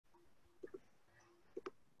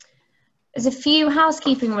There's a few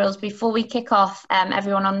housekeeping rules before we kick off,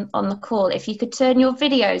 everyone on the call. If you could turn your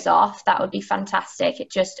videos off, that would be fantastic. It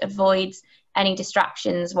just avoids any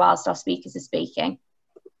distractions whilst our speakers are speaking.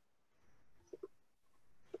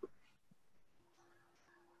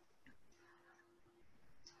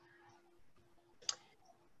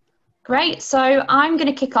 Great, so I'm going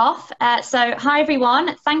to kick off. So hi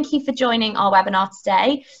everyone, thank you for joining our webinar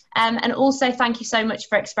today, and also thank you so much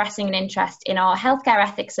for expressing an interest in our Healthcare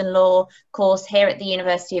Ethics and Law course here at the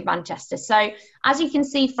University of Manchester. So as you can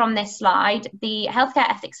see from this slide, the Healthcare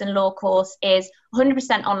Ethics and Law course is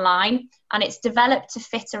 100% online and it's developed to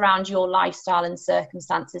fit around your lifestyle and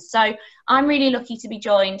circumstances. So I'm really lucky to be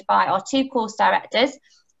joined by our two course directors,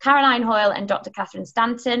 Caroline Hoyle and Dr. Catherine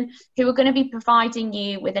Stanton, who are going to be providing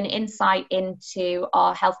you with an insight into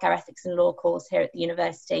our Healthcare Ethics and Law course here at the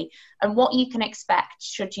university and what you can expect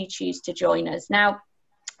should you choose to join us. Now,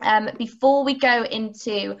 before we go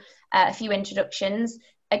into a few introductions,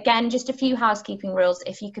 again, just a few housekeeping rules.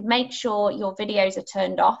 If you could make sure your videos are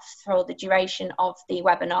turned off for the duration of the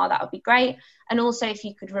webinar, that would be great. And also if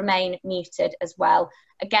you could remain muted as well.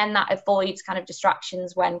 Again, that avoids kind of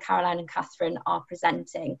distractions when Caroline and Catherine are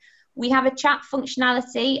presenting. We have a chat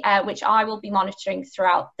functionality, which I will be monitoring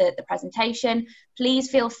throughout the presentation.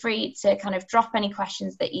 Please feel free to kind of drop any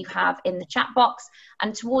questions that you have in the chat box,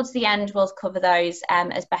 and towards the end, we'll cover those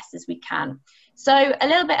as best as we can. So a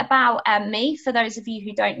little bit about me, for those of you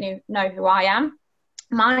who don't know who I am.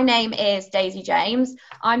 My name is Daisy James.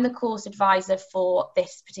 I'm the course advisor for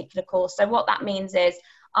this particular course. So what that means is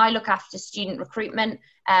I look after student recruitment,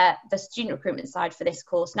 the student recruitment side for this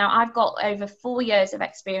course. Now, I've got over 4 years of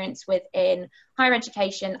experience within higher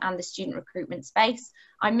education and the student recruitment space.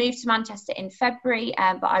 I moved to Manchester in February,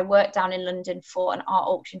 but I worked down in London for an art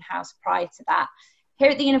auction house prior to that. Here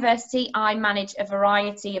at the university, I manage a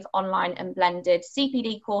variety of online and blended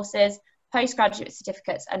CPD courses, postgraduate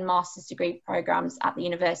certificates and master's degree programs at the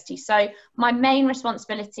university. So my main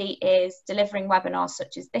responsibility is delivering webinars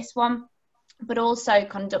such as this one, but also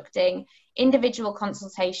conducting individual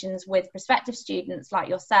consultations with prospective students like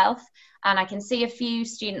yourself. And I can see a few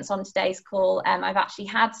students on today's call I've actually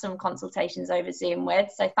had some consultations over Zoom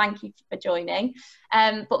with, so thank you for joining.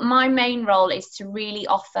 But my main role is to really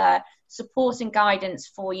offer support and guidance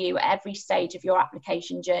for you at every stage of your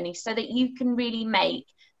application journey so that you can really make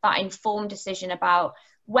that informed decision about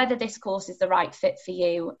whether this course is the right fit for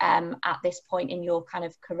you at this point in your kind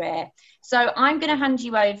of career. So I'm going to hand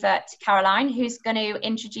you over to Caroline, who's going to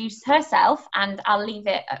introduce herself, and I'll leave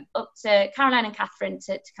it up to Caroline and Catherine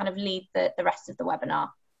to kind of lead the rest of the webinar.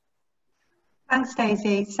 Thanks,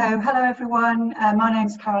 Daisy. So hello, everyone. My name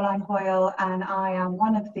is Caroline Hoyle, and I am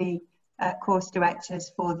one of the course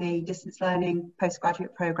directors for the distance learning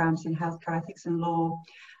postgraduate programs in Healthcare Ethics and Law.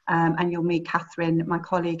 And you'll meet Catherine, my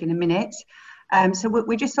colleague, in a minute. So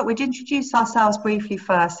we just thought we'd introduce ourselves briefly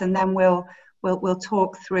first, and then we'll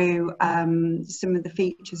talk through some of the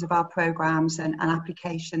features of our programs and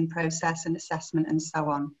application process and assessment and so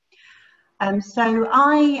on. So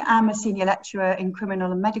I am a senior lecturer in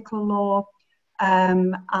criminal and medical law.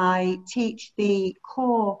 I teach the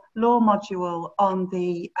core law module on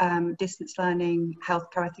the distance learning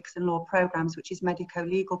healthcare ethics and law programs, which is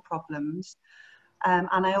medico-legal problems. And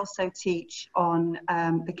I also teach on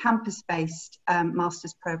the campus-based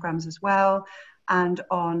master's programs as well, and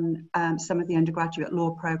on some of the undergraduate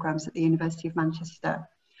law programs at the University of Manchester.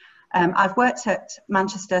 I've worked at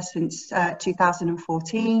Manchester since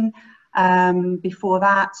 2014. Before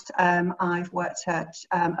that, I've worked at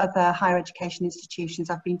other higher education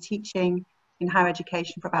institutions. I've been teaching in higher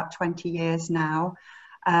education for about 20 years now.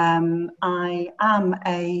 I am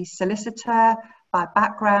a solicitor by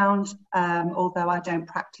background, although I don't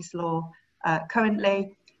practice law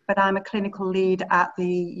currently, but I'm a clinical lead at the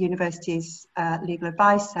university's Legal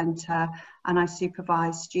Advice Centre, and I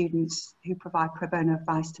supervise students who provide pro bono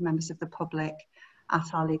advice to members of the public at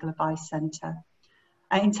our Legal Advice Centre.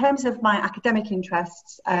 In terms of my academic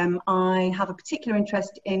interests, I have a particular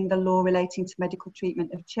interest in the law relating to medical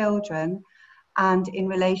treatment of children and in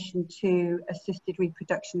relation to assisted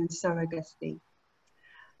reproduction and surrogacy.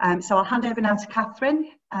 So I'll hand over now to Catherine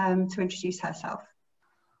to introduce herself.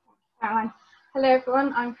 Caroline. Hello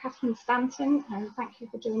everyone, I'm Catherine Stanton, and thank you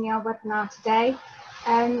for joining our webinar today.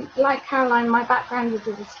 Like Caroline, my background was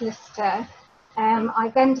as a solicitor.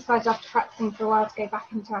 I then decided after practicing for a while to go back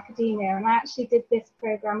into academia, and I actually did this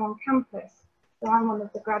programme on campus. So I'm one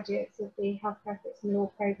of the graduates of the Healthcare Ethics and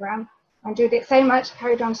Law programme. I enjoyed it so much,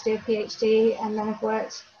 carried on to do a PhD, and then I've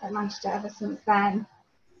worked at Manchester ever since then.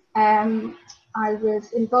 I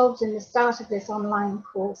was involved in the start of this online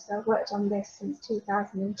course, so I've worked on this since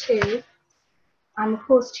 2002. I'm a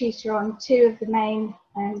course tutor on two of the main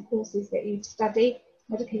courses that you'd study,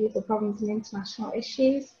 medical legal problems and international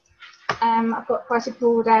issues. I've got quite a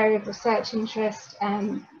broad area of research interest,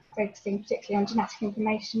 focusing particularly on genetic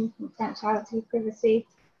information, confidentiality, privacy,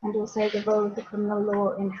 and also the role of the criminal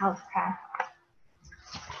law in healthcare.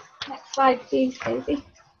 Next slide, please, Daisy.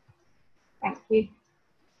 Thank you.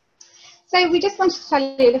 So we just wanted to tell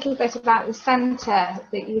you a little bit about the centre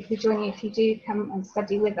that you would be joining if you do come and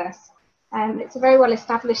study with us. It's a very well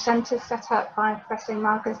established centre set up by Professor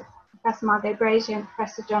Margot Brazier and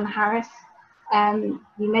Professor John Harris. You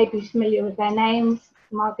may be familiar with their names.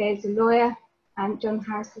 Margot is a lawyer and John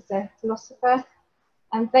Harris is a philosopher.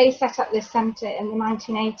 And they set up this centre in the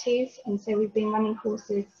 1980s, and so we've been running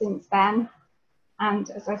courses since then. And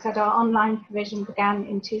as I said, our online provision began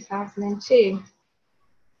in 2002.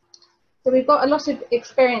 So we've got a lot of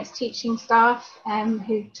experienced teaching staff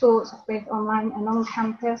who taught both online and on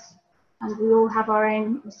campus, and we all have our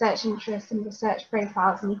own research interests and research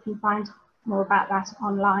profiles, and you can find more about that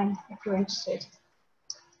online if you're interested.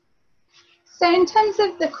 So in terms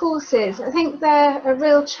of the courses, I think they're a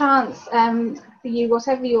real chance for you,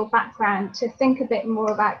 whatever your background, to think a bit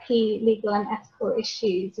more about key legal and ethical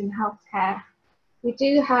issues in healthcare. We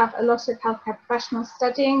do have a lot of healthcare professionals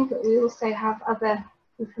studying, but we also have other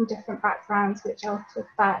people from different backgrounds, which I'll talk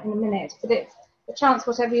about in a minute. But it's a chance,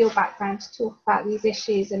 whatever your background, to talk about these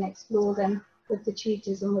issues and explore them with the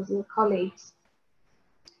tutors and with your colleagues.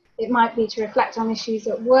 It might be to reflect on issues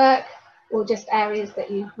at work or just areas that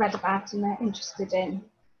you've read about and are interested in.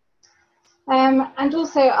 And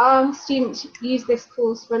also our students use this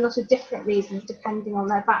course for a lot of different reasons depending on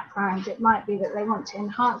their background. It might be that they want to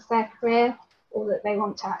enhance their career or that they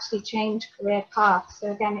want to actually change career paths.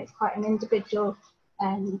 So again, it's quite an individual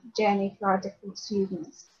journey for our different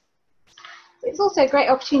students. It's also a great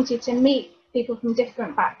opportunity to meet people from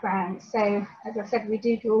different backgrounds. So as I said, we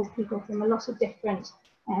do draw people from a lot of different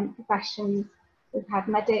professions. We've had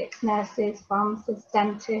medics, nurses, pharmacists,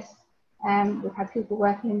 dentists. We've had people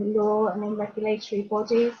working in the law and in regulatory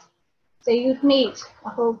bodies. So you'd meet a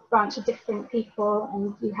whole bunch of different people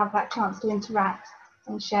and you have that chance to interact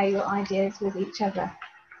and share your ideas with each other.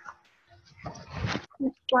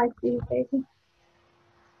 Next slide, please, Daisy.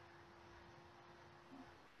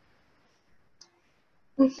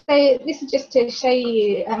 And so this is just to show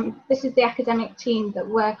you, this is the academic team that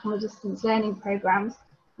work on the distance learning programmes.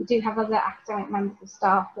 We do have other academic members of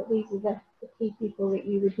staff, but these are the key people that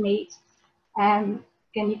you would meet. Again,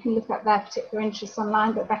 you can look up their particular interests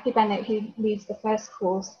online, but Becky Bennett, who leads the first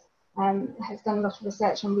course, has done a lot of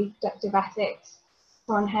research on reproductive ethics.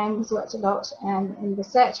 Ron Holmes has worked a lot in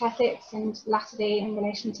research ethics, and latterly in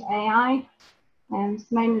relation to AI.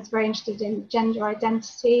 Simone is very interested in gender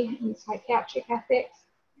identity and psychiatric ethics.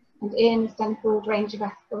 And Ian has done a broad range of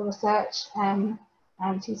ethical research, and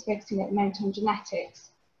he's focusing at the moment on genetics.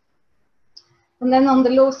 And then on the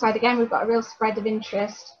law side, again, we've got a real spread of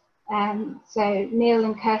interest. So Neil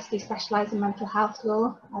and Kirsty specialise in mental health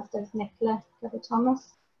law, as does Nicola Thomas.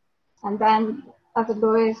 And then other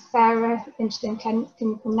lawyers, Sarah, interested in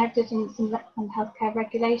clinical negligence and healthcare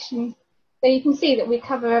regulation. So you can see that we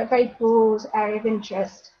cover a very broad area of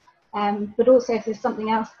interest, but also if there's something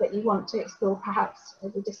else that you want to explore, perhaps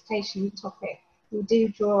as a dissertation topic, we do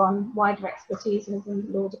draw on wider expertise within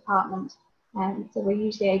the law department. So we're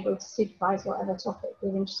usually able to supervise whatever topic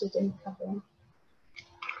we're interested in covering.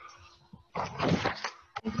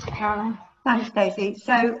 Thank you, Caroline. Thanks, Daisy.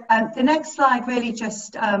 So the next slide really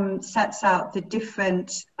just sets out the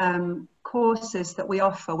different courses that we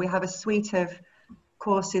offer. We have a suite of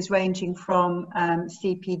courses ranging from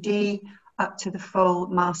CPD up to the full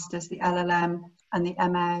Masters, the LLM and the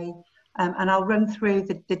MA. And I'll run through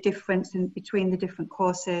the difference between the different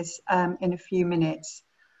courses in a few minutes.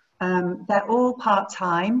 They're all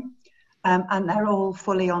part-time and they're all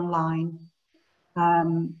fully online.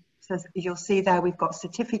 So as you'll see there, we've got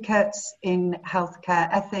certificates in healthcare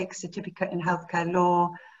ethics, certificate in healthcare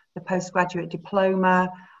law, the postgraduate diploma,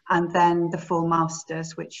 and then the full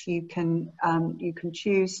masters, which you can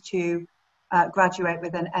choose to graduate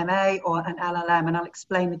with an MA or an LLM, and I'll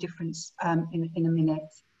explain the difference in a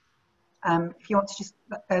minute. If you want to just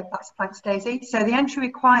thanks, Daisy. So the entry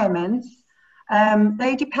requirements,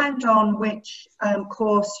 they depend on which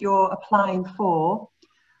course you're applying for.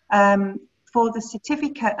 For the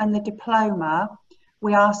certificate and the diploma,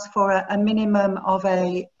 we ask for a minimum of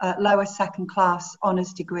a lower second class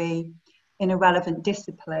honours degree in a relevant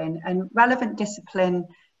discipline. And relevant discipline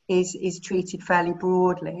is treated fairly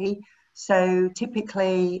broadly. So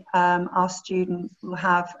typically our students will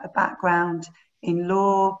have a background in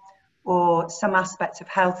law or some aspect of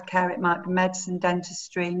healthcare. It might be medicine,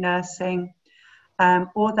 dentistry, nursing.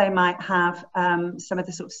 or they might have some of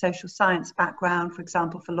the sort of social science background, for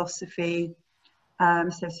example, philosophy,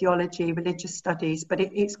 sociology, religious studies, but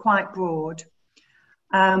it's quite broad.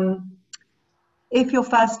 If your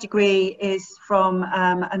first degree is from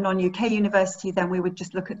a non-UK university, then we would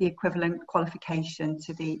just look at the equivalent qualification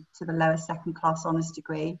to the lower second class honours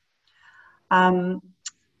degree.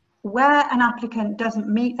 Where an applicant doesn't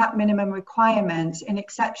meet that minimum requirement, in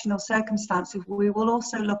exceptional circumstances, we will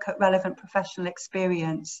also look at relevant professional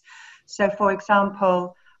experience. So, for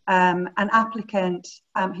example, an applicant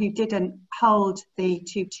who didn't hold the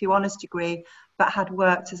 2-2 honours degree but had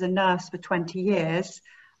worked as a nurse for 20 years,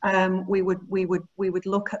 we would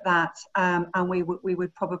look at that, and we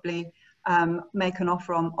would probably make an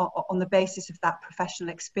offer on the basis of that professional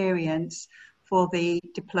experience for the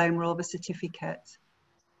diploma or the certificate.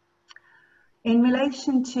 In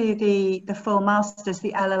relation to the full masters,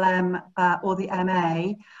 the LLM or the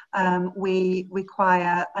MA, we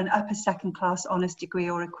require an upper second class honours degree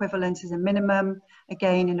or equivalent as a minimum,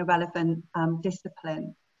 again in a relevant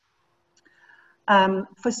discipline.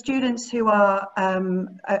 For students who are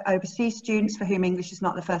overseas students for whom English is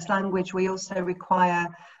not the first language, we also require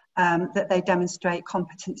that they demonstrate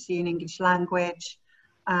competency in English language,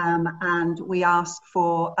 and we ask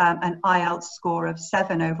for an IELTS score of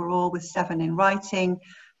 7 overall, with 7 in writing,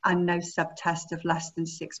 and no subtest of less than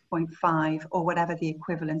 6.5, or whatever the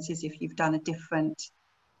equivalent is if you've done a different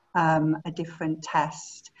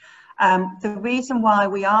test. The reason why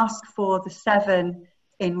we ask for the 7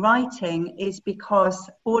 in writing is because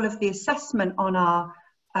all of the assessment on our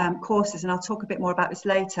courses, and I'll talk a bit more about this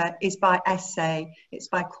later, is by essay, it's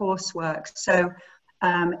by coursework. So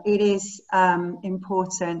it is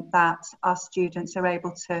important that our students are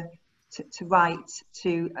able to write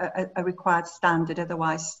to a required standard,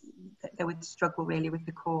 otherwise they would struggle really with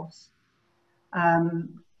the course.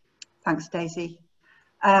 Thanks, Daisy.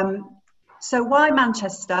 So why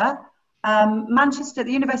Manchester? The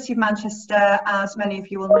University of Manchester, as many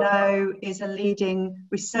of you will know, is a leading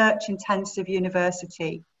research-intensive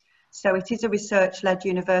university. So it is a research-led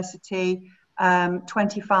university.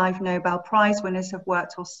 25 Nobel Prize winners have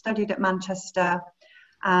worked or studied at Manchester,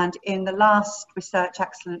 and in the last Research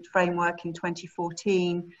Excellence Framework in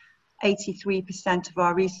 2014, 83% of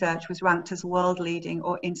our research was ranked as world-leading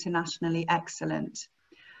or internationally excellent.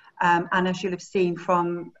 And as you'll have seen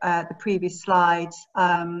from the previous slides,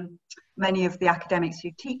 many of the academics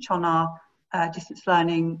who teach on our distance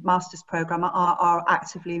learning master's programme are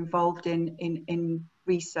actively involved in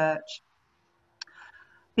research.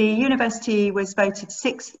 The university was voted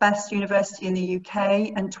 6th best university in the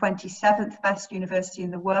UK and 27th best university in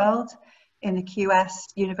the world in the QS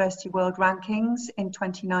University World Rankings in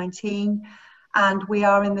 2019, and we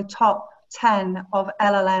are in the top 10 of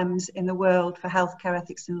LLMs in the world for healthcare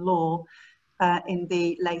ethics and law in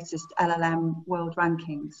the latest LLM World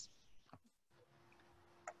Rankings.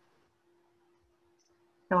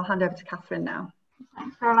 So I'll hand over to Catherine now.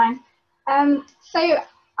 Thanks, Caroline. So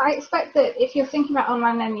I expect that if you're thinking about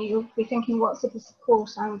online learning, you'll be thinking, what sort of support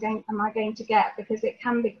am I going to get? Because it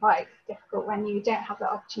can be quite difficult when you don't have the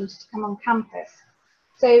opportunity to come on campus.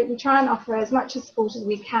 So we try and offer as much support as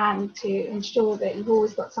we can to ensure that you've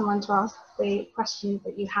always got someone to ask the questions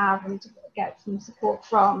that you have and to get some support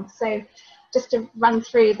from. So just to run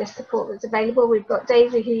through the support that's available, we've got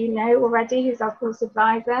Daisy, who you know already, who's our course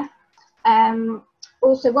advisor.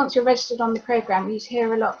 Also, once you're registered on the programme, you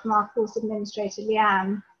hear a lot from our course administrator,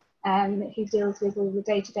 Leanne, who deals with all the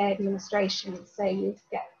day-to-day administration. So you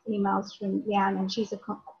get emails from Leanne, and she's a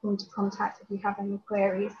point of contact if you have any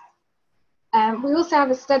queries. We also have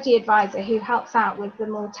a study advisor who helps out with the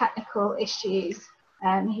more technical issues.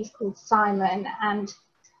 He's called Simon, and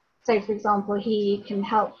so, for example, he can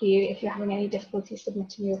help you if you're having any difficulty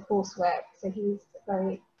submitting your coursework. So he's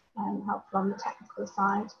very helpful on the technical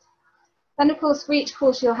side. Then, of course, for each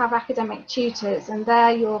course you'll have academic tutors, and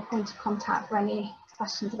they're your point of contact for any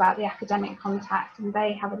questions about the academic contact, and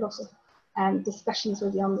they have a lot of discussions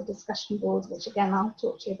with you on the discussion boards, which again I'll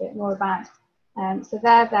talk to you a bit more about. So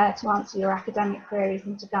they're there to answer your academic queries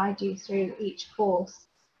and to guide you through each course.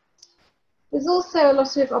 There's also a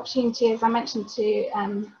lot of opportunity, as I mentioned,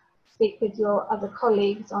 to speak with your other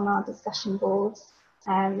colleagues on our discussion boards,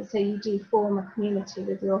 so you do form a community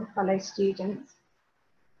with your fellow students.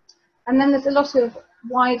 And then there's a lot of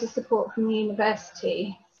wider support from the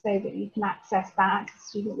university so that you can access that,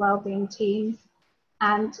 student wellbeing teams.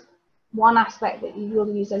 And one aspect that you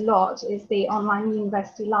will use a lot is the online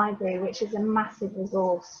university library, which is a massive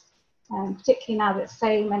resource, particularly now that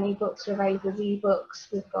so many books are available as e-books.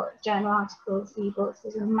 We've got journal articles, e-books.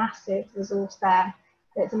 There's a massive resource there.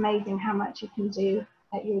 It's amazing how much you can do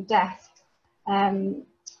at your desk.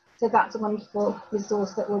 So that's a wonderful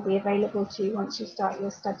resource that will be available to you once you start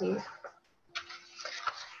your studies.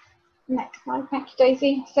 Next slide, thank you,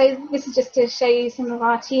 Daisy. So this is just to show you some of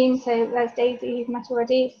our team. So there's Daisy, you've met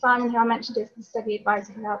already. Simon, who I mentioned, is the study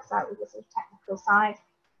advisor who helps out with the sort of technical side,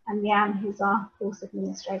 and Leanne, who's our course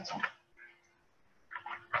administrator.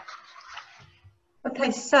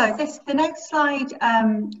 Okay, so the next slide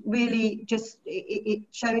really just it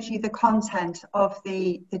shows you the content of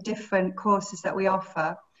the different courses that we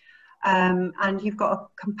offer, and you've got a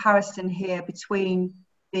comparison here between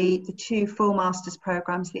the two full masters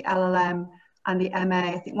programs, the LLM and the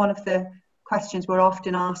MA. I think one of the questions we're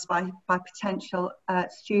often asked by potential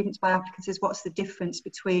students, by applicants, is what's the difference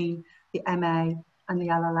between the MA and the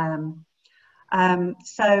LLM.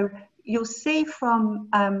 So you'll see from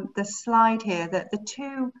the slide here that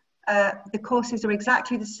the courses are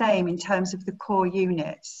exactly the same in terms of the core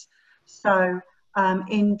units. So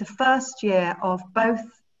in the first year of both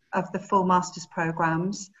of the full masters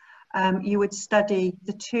programs, you would study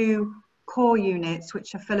the two core units,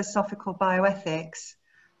 which are philosophical bioethics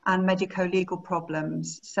and medico-legal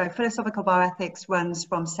problems. So philosophical bioethics runs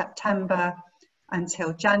from September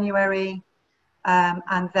until January,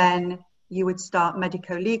 and then you would start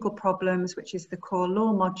medico-legal problems, which is the core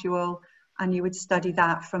law module, and you would study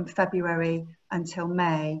that from February until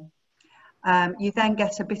May. You then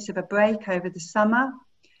get a bit of a break over the summer,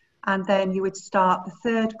 and then you would start the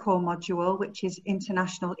third core module, which is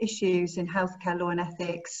international issues in healthcare law and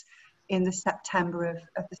ethics, in the September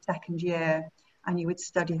of the second year, and you would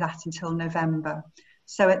study that until November.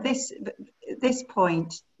 So at this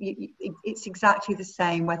point, it's exactly the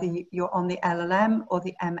same whether you're on the LLM or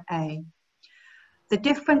the MA. The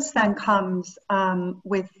difference then comes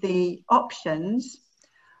with the options.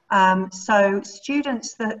 So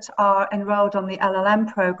students that are enrolled on the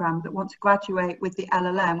LLM program that want to graduate with the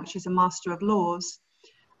LLM, which is a Master of Laws,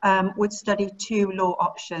 would study two law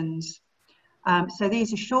options. So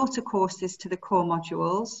these are shorter courses to the core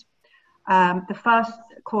modules. The first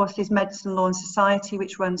course is Medicine, Law and Society,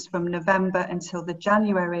 which runs from November until the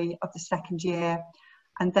January of the second year.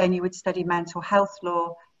 And then you would study mental health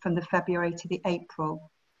law from the February to the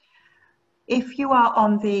April. If you are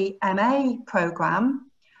on the MA program,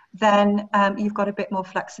 then you've got a bit more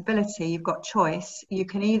flexibility, you've got choice. You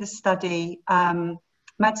can either study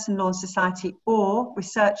Medicine, Law and Society or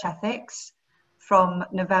Research Ethics from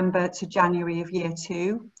November to January of year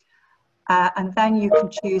 2. And then you can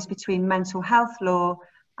choose between mental health law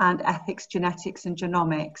and ethics, genetics and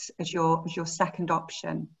genomics as your second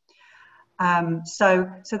option. So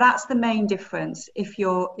that's the main difference. If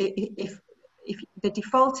the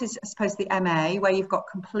default is, I suppose, the MA, where you've got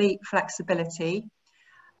complete flexibility,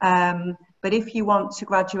 but if you want to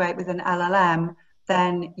graduate with an LLM,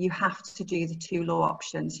 then you have to do the two law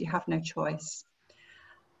options. You have no choice.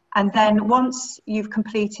 And then once you've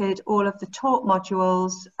completed all of the taught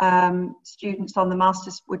modules, students on the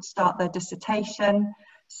masters would start their dissertation.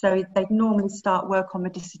 So they'd normally start work on the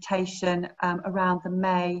dissertation around the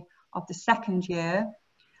May of the second year.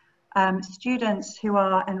 Students who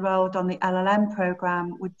are enrolled on the LLM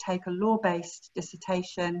program would take a law-based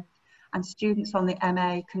dissertation, and students on the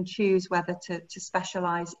MA can choose whether to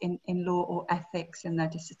specialise in law or ethics in their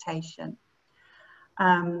dissertation.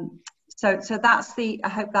 So that's I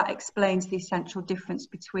hope that explains the essential difference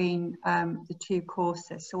between the two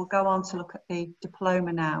courses. So we'll go on to look at the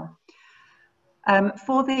diploma now.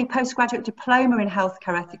 For the postgraduate diploma in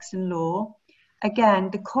healthcare ethics and law, again,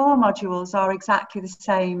 the core modules are exactly the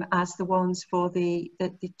same as the ones for the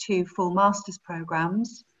two full master's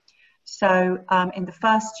programs. So in the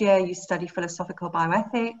first year, you study philosophical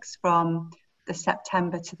bioethics from the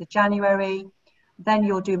September to the January. Then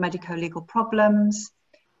you'll do medico-legal problems,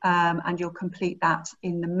 and you'll complete that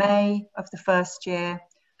in the May of the first year,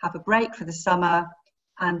 have a break for the summer,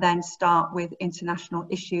 and then start with international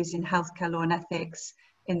issues in healthcare law and ethics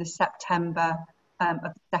in the September of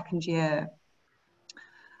the second year.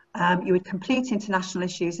 You would complete international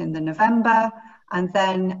issues in the November, and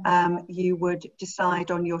then you would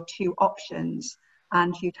decide on your two options,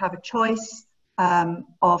 and you'd have a choice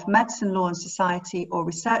of medicine, law and society or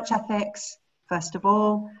research ethics, first of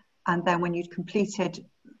all, and then when you'd completed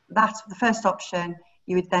that, the first option,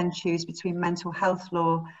 you would then choose between mental health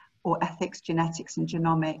law or ethics, genetics and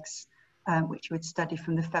genomics, which you would study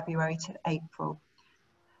from the February to April.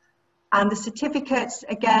 And the certificates,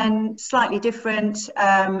 again, slightly different.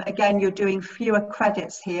 Again, you're doing fewer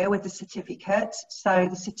credits here with the certificate. So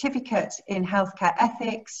the certificate in healthcare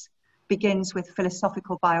ethics begins with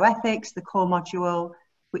philosophical bioethics, the core module,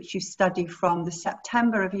 which you study from the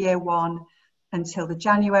September of year 1 until the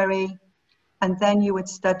January. And then you would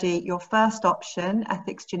study your first option,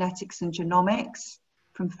 ethics, genetics and genomics,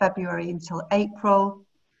 from February until April.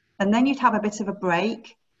 And then you'd have a bit of a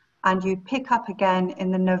break and you'd pick up again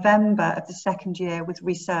in the November of the second year with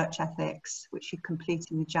research ethics, which you'd complete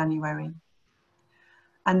in the January.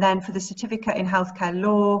 And then for the certificate in healthcare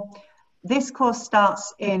law, this course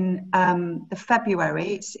starts in the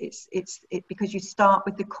February. It's because you start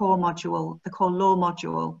with the core module, the core law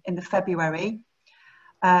module in the February.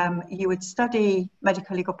 You would study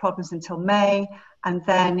medical legal problems until May, and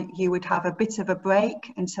then you would have a bit of a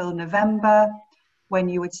break until November, when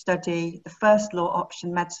you would study the first law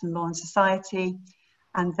option, medicine, law and society,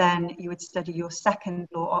 and then you would study your second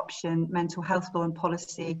law option, mental health law and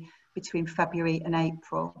policy, between February and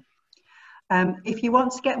April. If you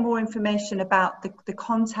want to get more information about the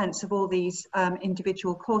contents of all these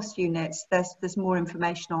individual course units, there's more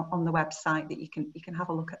information on the website that you can have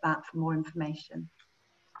a look at that for more information.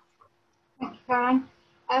 Thank you, Caroline.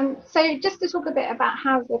 So just to talk a bit about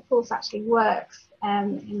how the course actually works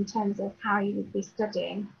in terms of how you would be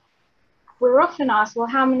studying. We're often asked, well,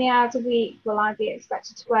 how many hours a week will I be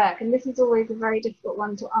expected to work? And this is always a very difficult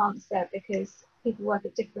one to answer because people work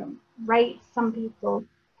at different rates. Some people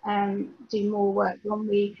do more work one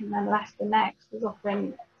week and then less the next. There's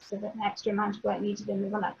often sort of an extra amount of work needed in the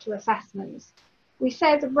run up to assessments. We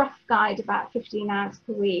say as a rough guide about 15 hours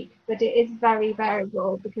per week, but it is very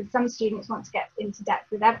variable because some students want to get into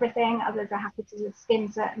depth with everything, others are happy to just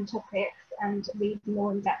skim certain topics and read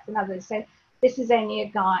more in depth than others. So this is only a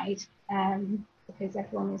guide because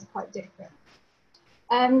everyone is quite different.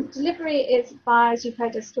 Delivery is by, as you've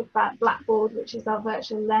heard us talk about, Blackboard, which is our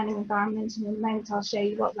virtual learning environment, and in a moment I'll show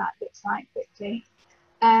you what that looks like quickly.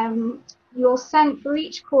 You're sent for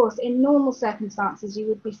each course, in normal circumstances, you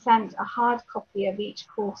would be sent a hard copy of each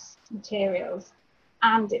course materials,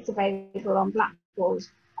 and it's available on Blackboard.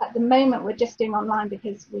 At the moment, we're just doing online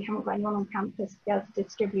because we haven't got anyone on campus to be able to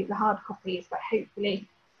distribute the hard copies, but hopefully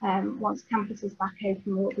once campus is back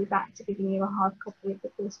open, we'll be back to giving you a hard copy of the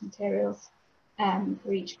course materials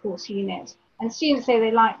for each course unit. And students say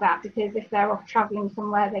they like that because if they're off travelling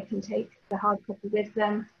somewhere, they can take the hard copy with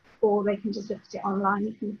them, or they can just look at it online.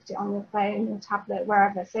 You can look at it on your phone, your tablet,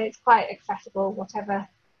 wherever. So it's quite accessible, whatever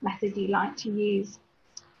method you like to use.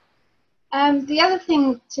 The other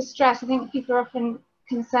thing to stress, I think people are often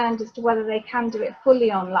concerned as to whether they can do it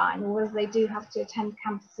fully online or whether they do have to attend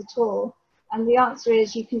campus at all. And the answer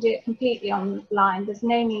is you can do it completely online. There's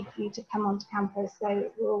no need for you to come onto campus.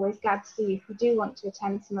 So we're always glad to see you if you do want to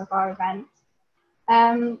attend some of our events.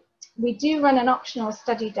 We do run an optional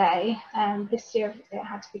study day. This year it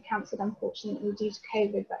had to be cancelled, unfortunately, due to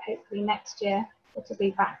COVID, but hopefully next year it'll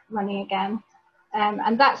be back running again.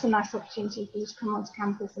 And that's a nice opportunity for you to come onto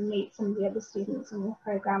campus and meet some of the other students in your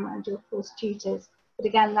programme and your course tutors. But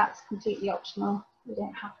again, that's completely optional. You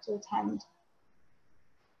don't have to attend.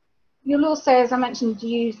 You'll also, as I mentioned,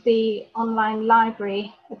 use the online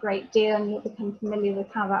library a great deal, and you'll become familiar with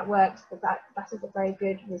how that works, but that is a very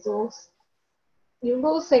good resource. You'll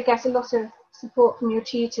also get a lot of support from your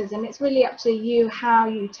tutors, and it's really up to you how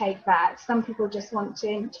you take that. Some people just want to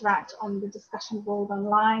interact on the discussion board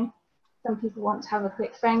online. Some people want to have a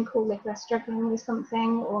quick phone call if they're struggling with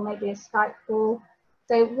something, or maybe a Skype call.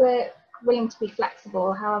 So we're willing to be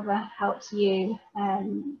flexible, however helps you.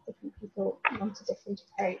 Different people want a different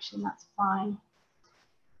approach, and that's fine.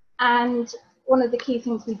 And one of the key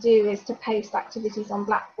things we do is to post activities on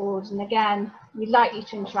Blackboard. And again, we'd like you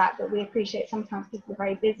to interact, but we appreciate sometimes people are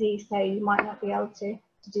very busy, so you might not be able to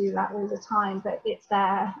do that all the time, but it's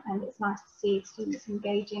there, and it's nice to see students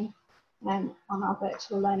engaging on our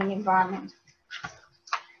virtual learning environment.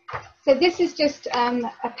 So this is just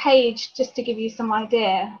a page just to give you some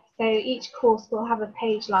idea. So each course will have a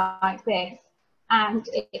page like this, and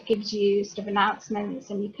it gives you sort of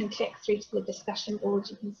announcements, and you can click through to the discussion board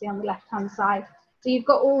you can see on the left hand side. So you've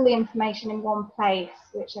got all the information in one place,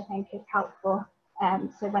 which I think is helpful.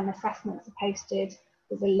 So when assessments are posted,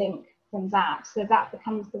 there's a link from that. So that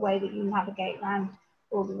becomes the way that you navigate around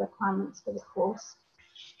all the requirements for the course.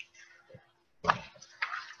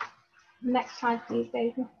 Next slide, please,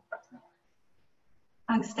 Daisy.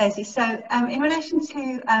 Thanks, Daisy. So in relation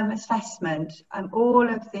to assessment, all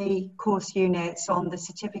of the course units on the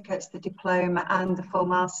certificates, the diploma and the full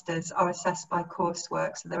masters are assessed by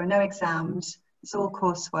coursework. So there are no exams, it's all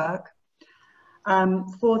coursework.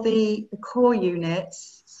 For the core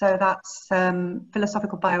units, so that's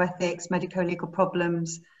philosophical bioethics, medico-legal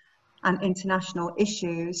problems and international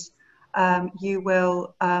issues, you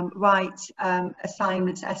will write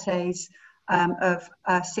assignments, essays of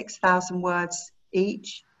 6,000 words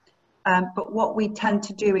each. But what we tend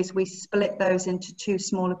to do is we split those into 2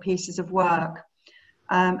 smaller pieces of work.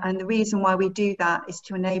 And the reason why we do that is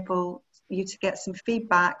to enable you to get some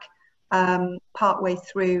feedback partway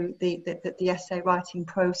through the essay writing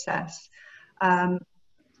process.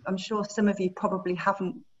 I'm sure some of you probably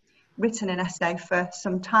haven't written an essay for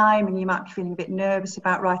some time, and you might be feeling a bit nervous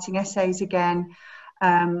about writing essays again.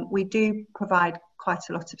 We do provide quite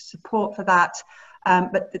a lot of support for that,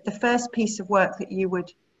 but the first piece of work that you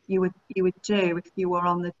would do if you were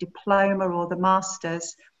on the diploma or the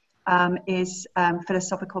masters is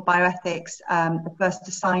philosophical bioethics, the first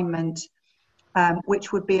assignment,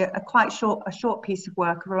 which would be a short piece of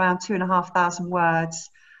work of around 2,500 words,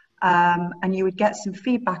 and you would get some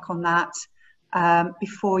feedback on that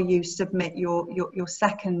before you submit your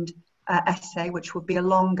second essay, which would be a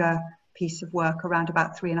longer piece of work around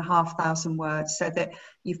about 3,500 words, so that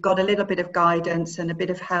you've got a little bit of guidance and a bit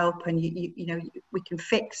of help, and we can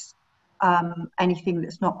fix anything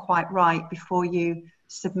that's not quite right before you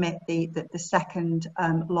submit the second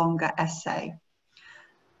longer essay.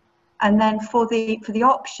 And then for the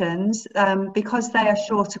options, because they are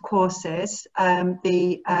shorter courses,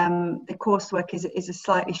 the coursework is a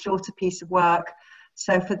slightly shorter piece of work.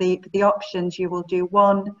 So for the options, you will do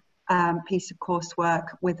 1 piece of coursework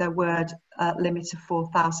with a word limit of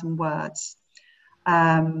 4,000 words.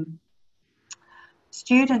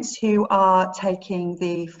 Students who are taking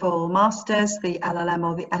the full masters, the LLM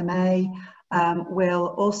or the MA, will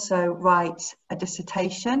also write a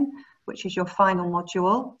dissertation, which is your final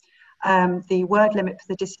module. The word limit for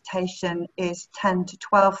the dissertation is 10 to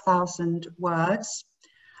 12,000 words.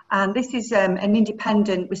 And this is an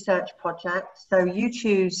independent research project, so you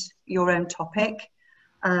choose your own topic.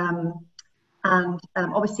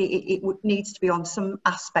 Obviously it needs to be on some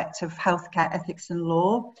aspect of healthcare ethics and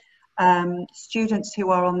law. Students who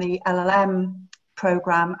are on the LLM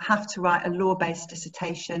programme have to write a law-based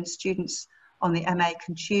dissertation. Students on the MA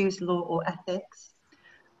can choose law or ethics.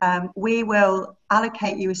 We will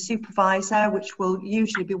allocate you a supervisor, which will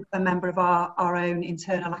usually be a member of our own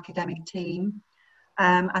internal academic team.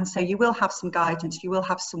 And so you will have some guidance, you will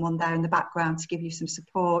have someone there in the background to give you some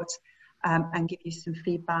support and give you some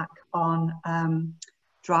feedback on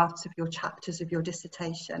drafts of your chapters of your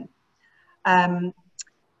dissertation.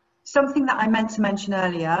 Something that I meant to mention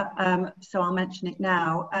earlier, so I'll mention it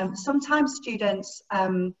now. Sometimes students,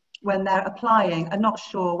 when they're applying, are not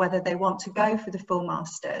sure whether they want to go for the full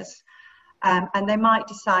masters, and they might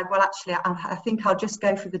decide, well, actually, I think I'll just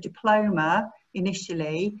go for the diploma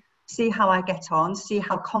initially, see how I get on, see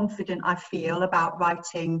how confident I feel about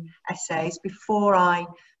writing essays before I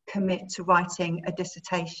commit to writing a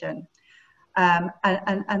dissertation. And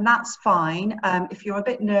that's fine. If you're a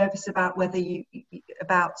bit nervous about whether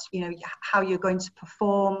how you're going to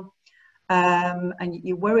perform, and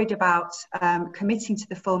you're worried about committing to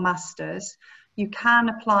the full masters, you can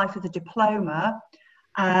apply for the diploma,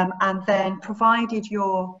 and then provided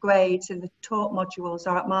your grades in the taught modules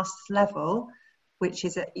are at master's level, which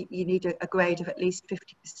is you need a grade of at least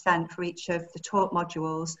 50% for each of the taught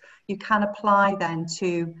modules, you can apply then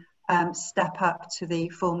to step up to the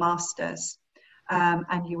full masters,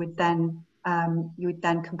 and you would then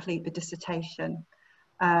complete the dissertation.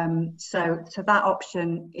 So that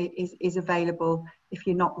option is available if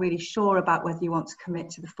you're not really sure about whether you want to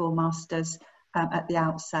commit to the full masters at the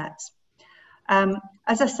outset.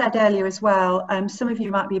 As I said earlier as well, some of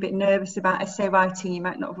you might be a bit nervous about essay writing. You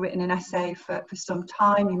might not have written an essay for some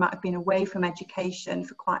time. You might have been away from education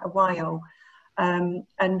for quite a while.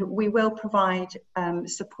 And we will provide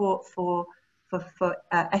support for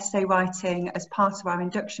essay writing as part of our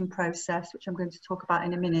induction process, which I'm going to talk about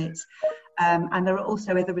in a minute. And there are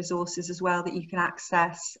also other resources as well that you can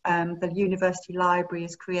access. The University Library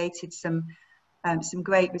has created some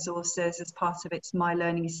great resources as part of its My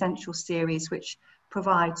Learning Essentials series, which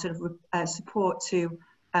provides sort of support to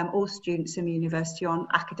all students in the university on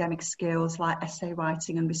academic skills like essay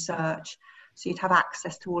writing and research. So you'd have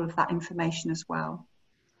access to all of that information as well.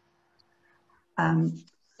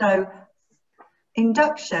 So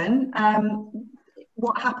induction,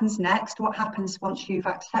 what happens next? What happens once you've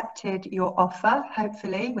accepted your offer,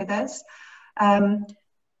 hopefully with us?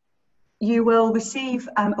 You will receive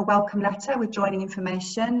a welcome letter with joining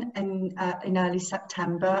information in early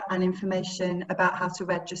September, and information about how to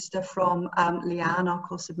register from Leanne, our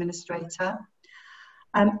course administrator.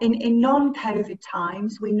 In non-COVID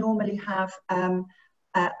times, we normally have an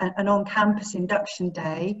on-campus induction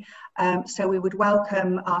day. So we would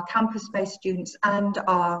welcome our campus-based students and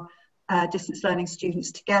our distance learning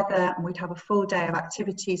students together, and we'd have a full day of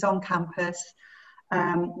activities on campus.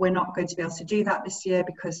 We're not going to be able to do that this year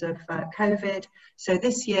because of COVID. So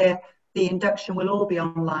this year, the induction will all be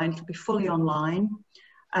online. It'll be fully online.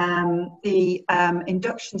 The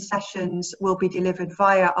induction sessions will be delivered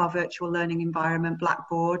via our virtual learning environment,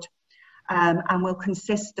 Blackboard, and will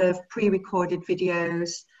consist of pre-recorded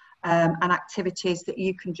videos and activities that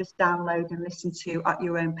you can just download and listen to at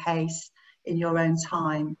your own pace in your own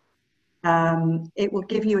time. It will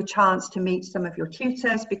give you a chance to meet some of your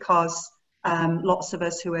tutors, because lots of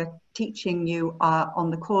us who are teaching you on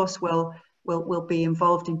the course will be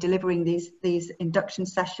involved in delivering these induction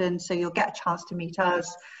sessions, so you'll get a chance to meet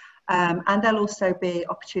us, and there'll also be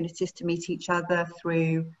opportunities to meet each other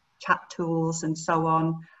through chat tools and so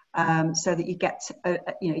on, so that you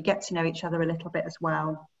get to know each other a little bit as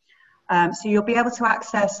well. So you'll be able to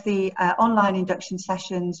access the online induction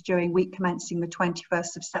sessions during week commencing the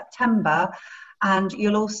 21st of September, and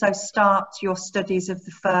you'll also start your studies of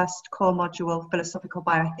the first core module, Philosophical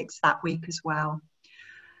Bioethics, that week as well.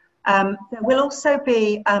 There will also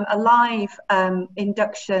be a live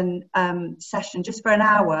induction session just for an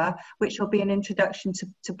hour, which will be an introduction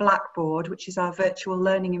to Blackboard, which is our virtual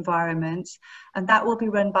learning environment, and that will be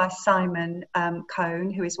run by Simon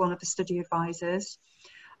Cohn, who is one of the study advisors.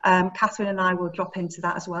 Catherine and I will drop into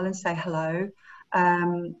that as well and say hello.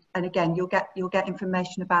 And again, you'll get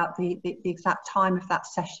information about the exact time of that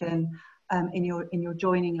session in your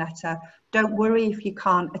joining letter. Don't worry if you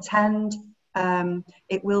can't attend.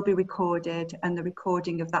 It will be recorded, and the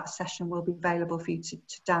recording of that session will be available for you to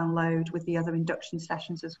download with the other induction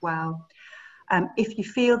sessions as well. If you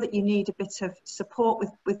feel that you need a bit of support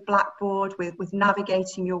with Blackboard, with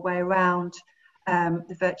navigating your way around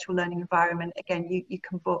the virtual learning environment, again, you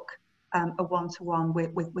can book a one-to-one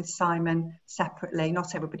with Simon separately.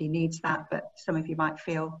 Not everybody needs that, but some of you might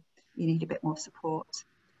feel you need a bit more support.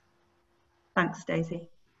 Thanks, Daisy.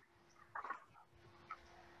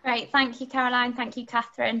 Great, thank you, Caroline. Thank you,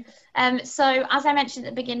 Catherine. So as I mentioned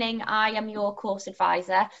at the beginning, I am your course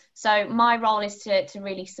advisor. So my role is to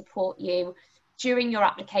really support you during your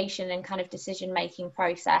application and kind of decision-making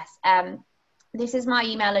process. This is my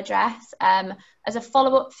email address. As a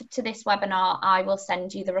follow-up to this webinar, I will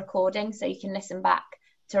send you the recording so you can listen back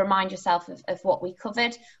to remind yourself of what we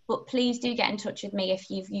covered. But please do get in touch with me if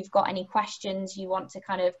you've got any questions, you want to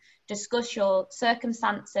kind of discuss your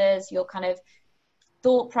circumstances, your kind of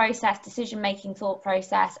thought process, decision-making thought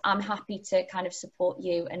process. I'm happy to kind of support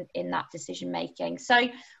you in that decision-making. So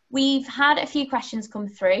we've had a few questions come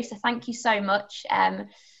through, so thank you so much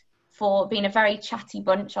for being a very chatty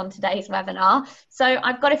bunch on today's webinar. So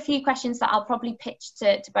I've got a few questions that I'll probably pitch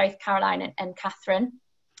to both Caroline and Catherine.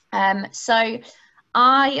 So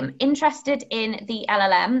I am interested in the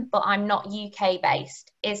LLM, but I'm not UK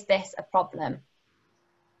based. Is this a problem?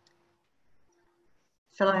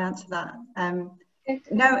 Shall I answer that?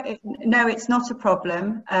 No, it's not a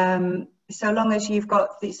problem. So long as you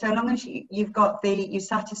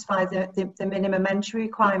satisfy the minimum entry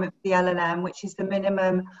requirement for the LLM, which is the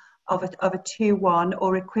minimum of a 2-1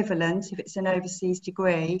 or equivalent if it's an overseas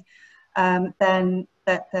degree, then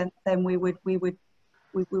we would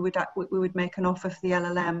make an offer for the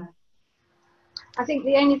LLM. I think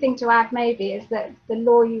the only thing to add maybe is that the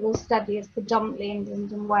law you will study is predominantly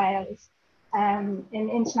England and Wales. In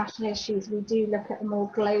international issues, we do look at a more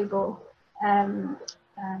global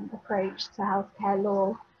approach to healthcare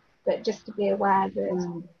law, but just to be aware that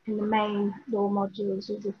in the main law modules,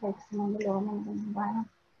 we'll be focusing on the law in England and Wales.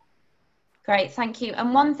 Great, thank you.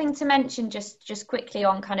 And one thing to mention just quickly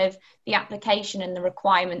on kind of the application and the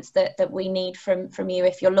requirements that we need from you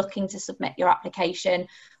if you're looking to submit your application.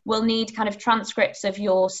 We'll need kind of transcripts of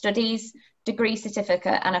your studies, degree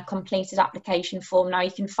certificate and a completed application form. Now you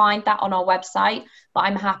can find that on our website, but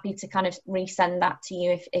I'm happy to kind of resend that to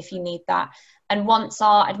you if you need that. And once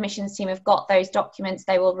our admissions team have got those documents,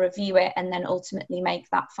 they will review it and then ultimately make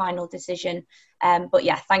that final decision. But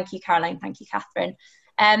yeah, thank you, Caroline. Thank you, Catherine.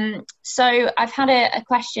 So I've had a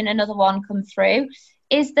question, another one come through.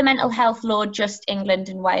 Is the mental health law just England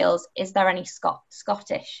and Wales? Is there any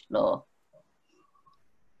Scottish law?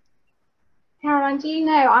 Caroline, do you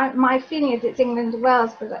know? My feeling is it's England and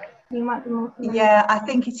Wales, but you might be more familiar. Yeah, I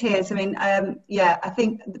think it is. I mean, yeah, I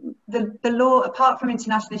think the law, apart from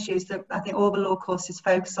international issues, I think all the law courses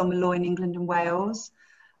focus on the law in England and Wales.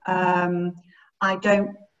 I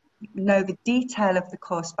don't know the detail of the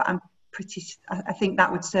course, but I think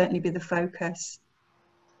that would certainly be the focus.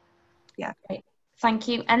 Yeah. Great. Thank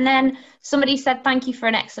you. And then somebody said, thank you for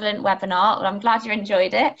an excellent webinar. Well, I'm glad you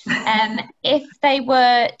enjoyed it. If they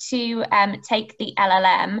were to take the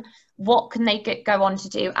LLM, what can they go on to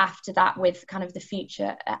do after that with kind of the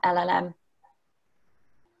future LLM?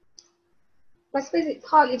 I suppose it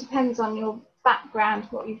partly depends on your background,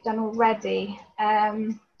 what you've done already.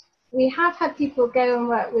 We have had people go and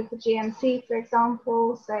work with the GMC, for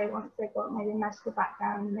example, so once they've got maybe a medical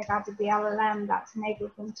background and they've added the LLM, that's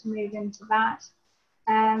enabled them to move into that.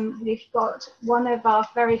 We've got one of our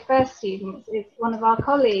very first students is one of our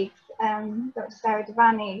colleagues, Dr. Sarah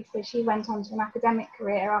Devani, so she went on to an academic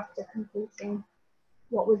career after completing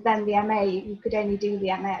what was then the MA. You could only do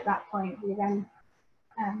the MA at that point. We then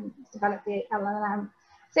developed the LLM.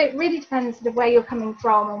 So it really depends the where you're coming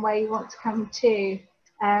from and where you want to come to.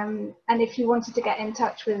 And if you wanted to get in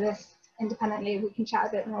touch with us independently, we can chat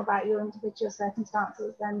a bit more about your individual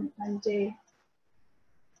circumstances, then do.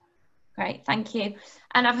 Great, thank you.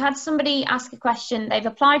 And I've had somebody ask a question. They've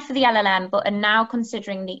applied for the LLM but are now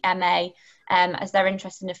considering the MA as they're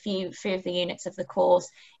interested in a few of the units of the course.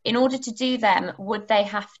 In order to do them, would they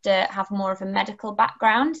have to have more of a medical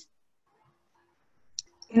background?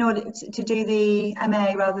 In order to do the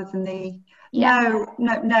MA rather than the... Yeah.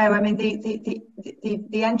 No. I mean,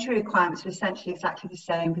 the entry requirements are essentially exactly the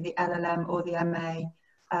same for the LLM or the MA.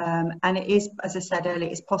 And it is, as I said earlier,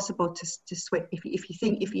 it's possible to switch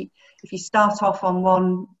if you start off on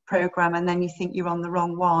one program and then you think you're on the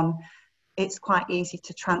wrong one, it's quite easy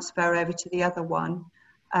to transfer over to the other one.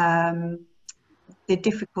 The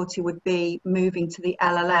difficulty would be moving to the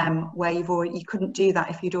LLM, where you couldn't do that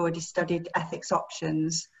if you'd already studied ethics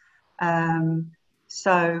options.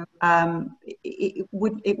 So it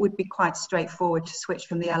would be quite straightforward to switch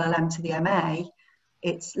from the LLM to the MA.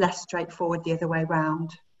 It's less straightforward the other way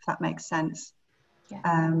round, if that makes sense.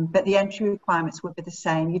 Yeah. But the entry requirements would be the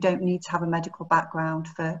same. You don't need to have a medical background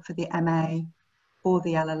for the MA or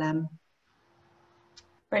the LLM.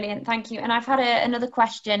 Brilliant, thank you. And I've had another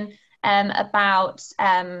question about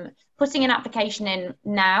putting an application in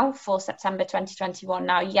now for September 2021.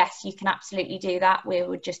 Now, yes, you can absolutely do that. We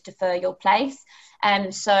would just defer your place.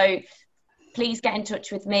 So please get in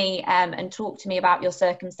touch with me and talk to me about your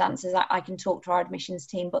circumstances. I can talk to our admissions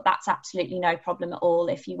team, but that's absolutely no problem at all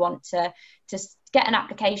if you want to get an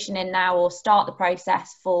application in now or start the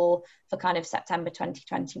process for kind of September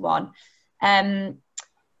 2021.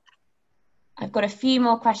 I've got a few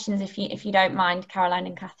more questions if you don't mind, Caroline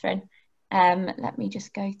and Catherine. Let me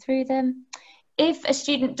just go through them. If a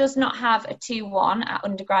student does not have a 2-1 at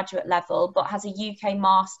undergraduate level but has a UK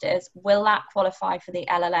Masters, will that qualify for the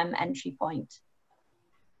LLM entry point?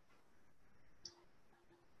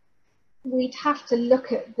 We'd have to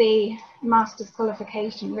look at the Masters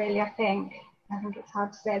qualification, really, I think. I think it's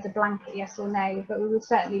hard to say as a blanket yes or no, but we would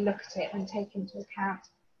certainly look at it and take into account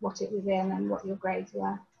what it was in and what your grades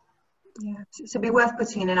were. Yeah, so it'd be worth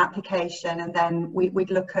putting in an application, and then we'd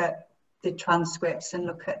look at the transcripts and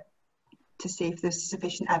look at to see if there's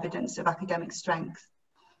sufficient evidence of academic strength.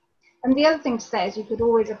 And the other thing to say is you could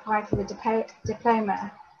always apply for the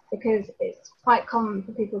diploma, because it's quite common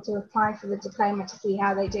for people to apply for the diploma to see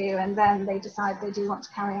how they do, and then they decide they do want to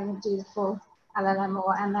carry on and do the full LLM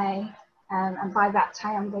or MA, and by that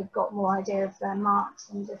time they've got more idea of their marks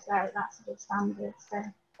and if they're at that sort of standard. So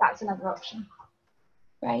that's another option.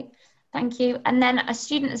 Great. Thank you. And then a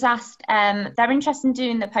student has asked, they're interested in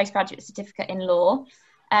doing the postgraduate certificate in law,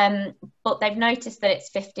 but they've noticed that it's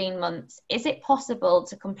 15 months. Is it possible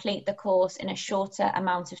to complete the course in a shorter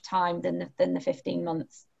amount of time than the 15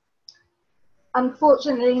 months?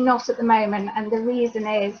 Unfortunately not at the moment, and the reason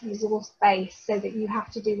is usable space, so that you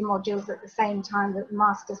have to do the modules at the same time that the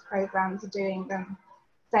master's programs are doing them.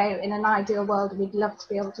 So in an ideal world, we'd love to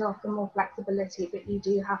be able to offer more flexibility, but you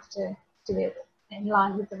do have to do it in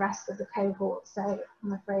line with the rest of the cohort, so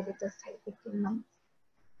I'm afraid it does take 15 months.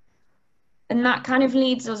 And that kind of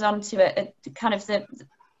leads us on to a kind of the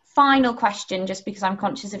final question, just because I'm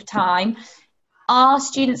conscious of time. Are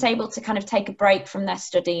students able to kind of take a break from their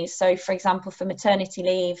studies? So for example, for maternity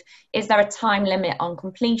leave, is there a time limit on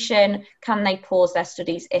completion? Can they pause their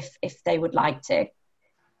studies if they would like to?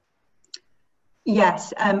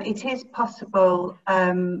 Yes, it is possible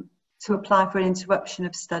to apply for an interruption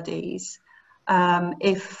of studies.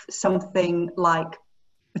 If something like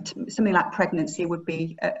pregnancy would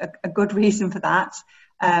be a good reason for that,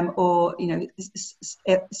 or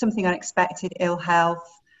something unexpected, ill health.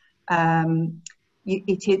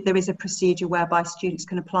 There is a procedure whereby students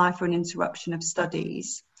can apply for an interruption of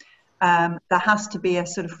studies. There has to be a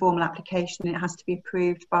sort of formal application, and it has to be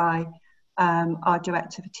approved by our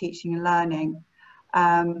Director for Teaching and Learning.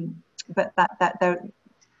 But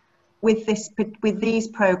with these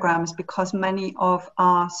programs, because many of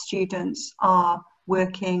our students are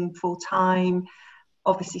working full-time,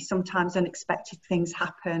 obviously sometimes unexpected things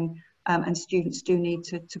happen, and students do need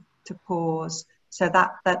to pause. So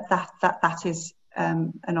that is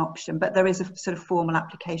an option, but there is a sort of formal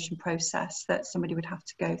application process that somebody would have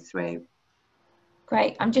to go through.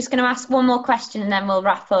 Great. I'm just going to ask one more question and then we'll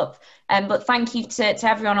wrap up. But thank you to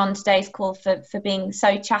everyone on today's call for being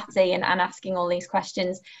so chatty and asking all these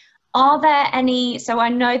questions. Are there any, so I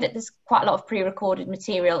know that there's quite a lot of pre-recorded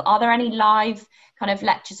material, are there any live kind of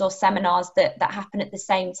lectures or seminars that happen at the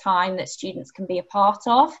same time that students can be a part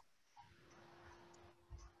of?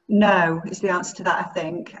 No, is the answer to that, I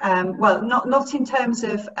think. Well, not in terms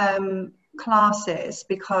of classes,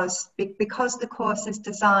 because the course is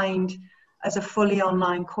designed as a fully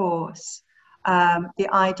online course. The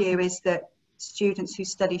idea is that students who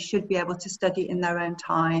study should be able to study in their own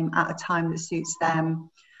time at a time that suits them.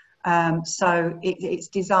 So it's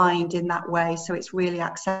designed in that way, so it's really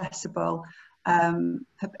accessible, and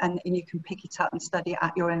you can pick it up and study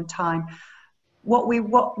at your own time. What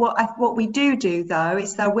we do though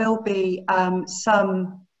is there will be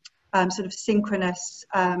some sort of synchronous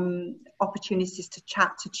opportunities to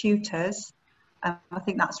chat to tutors. I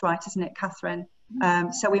think that's right, isn't it, Catherine?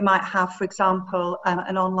 So we might have, for example,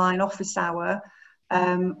 an online office hour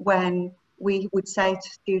when we would say to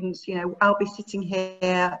students, you know, I'll be sitting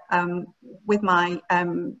here with my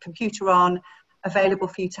computer on, available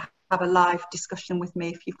for you to have a live discussion with me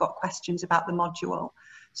if you've got questions about the module.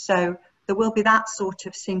 So there will be that sort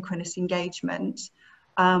of synchronous engagement,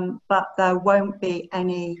 but there won't be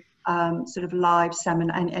any sort of live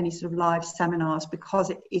seminars because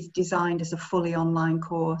it is designed as a fully online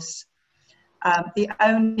course. The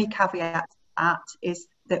only caveat to that is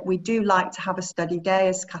that we do like to have a study day,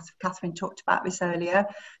 as Catherine talked about this earlier.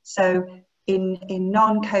 So in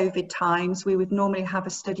non-COVID times, we would normally have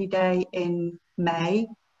a study day in May,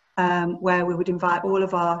 where we would invite all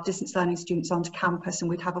of our distance learning students onto campus, and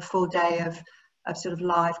we'd have a full day of sort of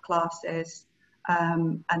live classes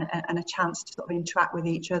and a chance to sort of interact with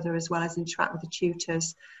each other as well as interact with the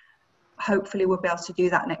tutors. Hopefully we'll be able to do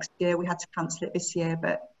that next year. We had to cancel it this year,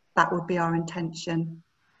 but that would be our intention.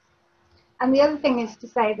 And the other thing is to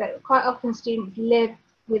say that quite often students live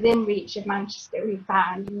within reach of Manchester, we've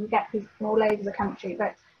found, and you get people from all over the country,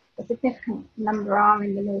 but a significant number are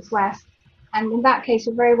in the Northwest. And in that case,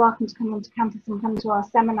 you're very welcome to come onto campus and come to our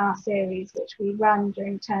seminar series, which we run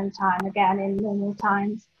during term time, again in normal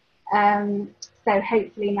times. So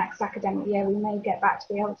hopefully next academic year, we may get back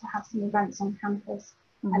to be able to have some events on campus.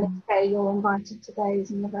 And if so, you're invited to those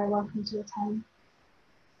and you're very welcome to attend.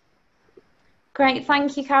 Great,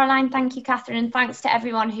 thank you, Caroline. Thank you, Catherine, and thanks to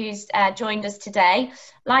everyone who's joined us today.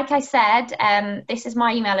 Like I said, this is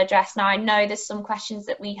my email address. Now, I know there's some questions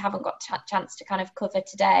that we haven't got a chance to kind of cover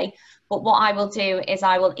today, but what I will do is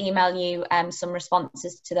I will email you some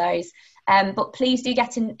responses to those. But please do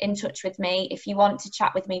get in touch with me if you want to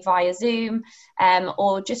chat with me via Zoom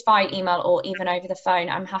or just via email or even over the phone.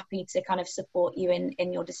 I'm happy to kind of support you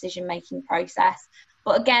in your decision-making process.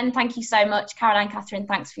 But again, thank you so much, Caroline, Catherine,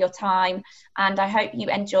 thanks for your time, and I hope you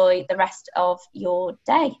enjoy the rest of your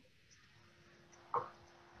day.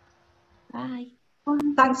 Bye.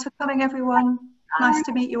 Thanks for coming, everyone. Nice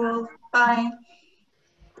to meet you all. Bye.